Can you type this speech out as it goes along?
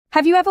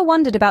Have you ever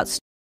wondered about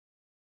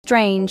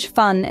strange,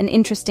 fun, and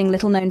interesting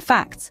little-known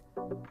facts?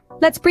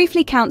 Let's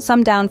briefly count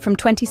some down from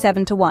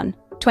 27 to 1.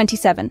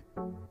 27.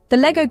 The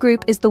LEGO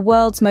Group is the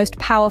world's most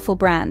powerful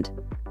brand.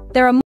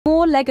 There are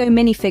more LEGO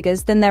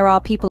minifigures than there are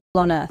people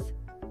on Earth.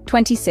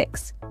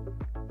 26.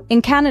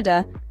 In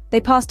Canada, they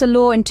passed a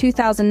law in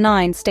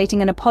 2009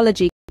 stating an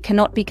apology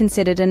cannot be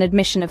considered an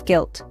admission of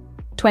guilt.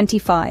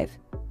 25.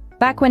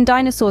 Back when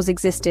dinosaurs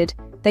existed,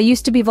 there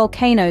used to be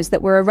volcanoes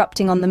that were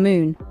erupting on the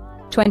moon.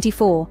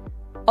 24.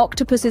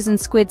 Octopuses and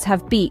squids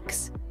have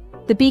beaks.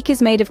 The beak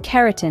is made of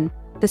keratin,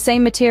 the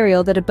same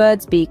material that a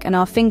bird's beak and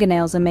our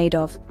fingernails are made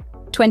of.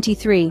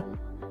 23.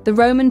 The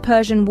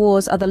Roman-Persian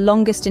Wars are the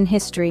longest in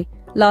history,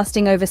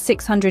 lasting over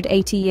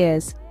 680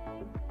 years.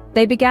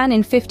 They began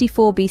in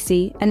 54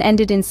 BC and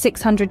ended in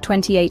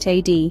 628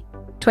 AD.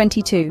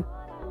 22.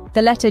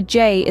 The letter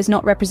J is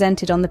not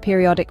represented on the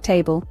periodic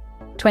table.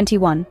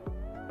 21.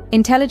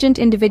 Intelligent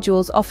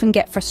individuals often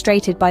get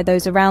frustrated by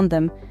those around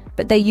them,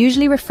 but they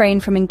usually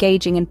refrain from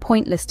engaging in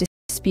pointless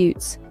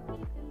disputes.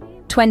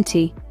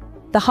 20.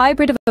 The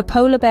hybrid of a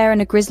polar bear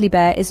and a grizzly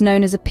bear is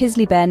known as a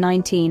Pizzly Bear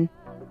 19.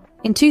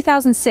 In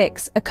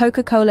 2006, a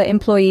Coca-Cola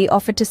employee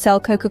offered to sell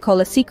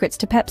Coca-Cola secrets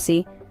to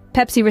Pepsi.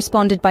 Pepsi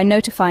responded by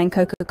notifying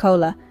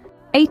Coca-Cola.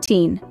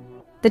 18.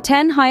 The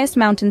 10 highest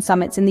mountain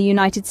summits in the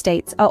United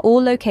States are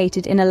all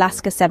located in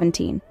Alaska.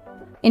 17.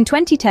 In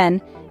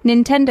 2010,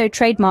 Nintendo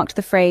trademarked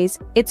the phrase,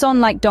 "It's on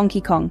like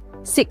Donkey Kong."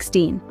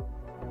 16.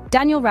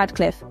 Daniel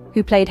Radcliffe,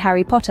 who played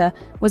Harry Potter,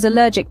 was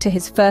allergic to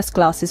his first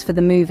glasses for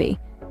the movie.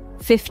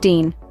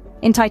 15.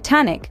 In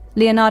Titanic,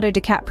 Leonardo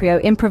DiCaprio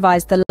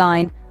improvised the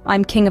line,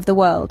 "I'm king of the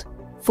world."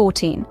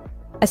 14.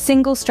 A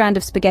single strand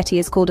of spaghetti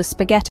is called a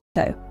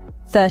spaghetto.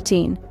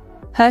 13.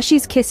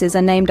 Hershey's Kisses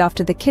are named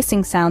after the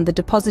kissing sound the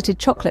deposited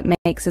chocolate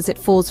makes as it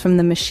falls from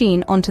the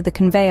machine onto the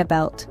conveyor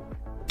belt.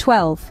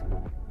 12.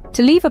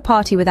 To leave a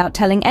party without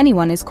telling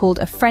anyone is called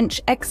a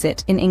French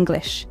exit in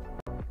English.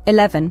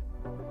 11.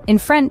 In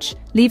French,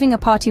 leaving a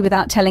party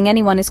without telling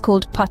anyone is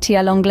called partie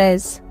à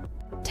l'anglaise.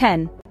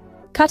 10.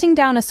 Cutting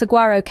down a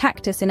saguaro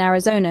cactus in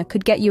Arizona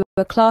could get you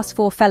a Class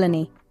 4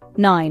 felony.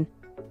 9.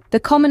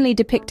 The commonly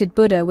depicted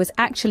Buddha was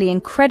actually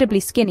incredibly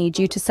skinny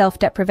due to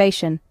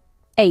self-deprivation.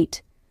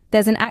 8.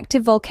 There's an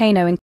active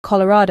volcano in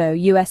Colorado,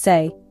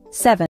 USA.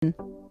 7.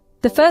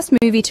 The first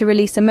movie to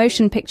release a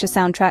motion picture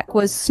soundtrack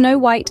was Snow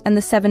White and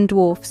the Seven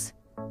Dwarfs.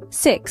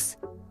 6.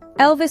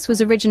 Elvis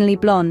was originally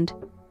blonde.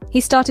 He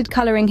started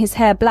coloring his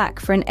hair black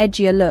for an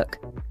edgier look.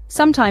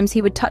 Sometimes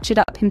he would touch it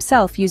up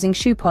himself using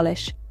shoe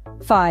polish.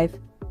 5.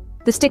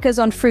 The stickers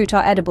on fruit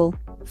are edible.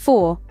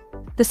 4.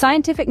 The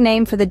scientific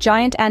name for the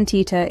giant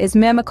anteater is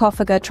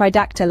Myrmecophaga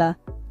tridactyla.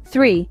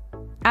 3.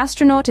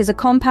 Astronaut is a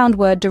compound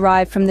word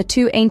derived from the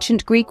two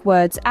ancient Greek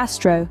words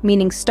astro,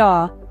 meaning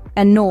star,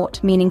 and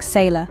naut, meaning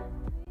sailor.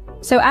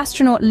 So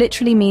astronaut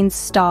literally means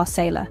star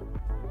sailor.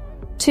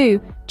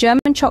 2.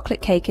 German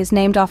chocolate cake is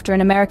named after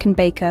an American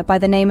baker by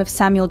the name of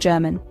Samuel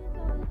German.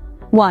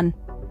 1.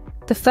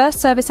 The first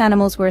service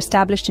animals were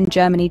established in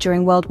Germany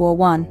during World War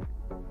I.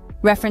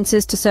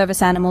 References to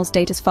service animals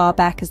date as far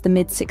back as the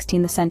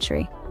mid-16th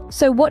century.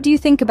 So what do you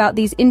think about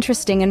these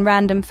interesting and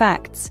random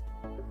facts?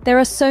 There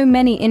are so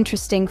many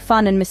interesting,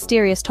 fun, and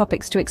mysterious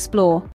topics to explore.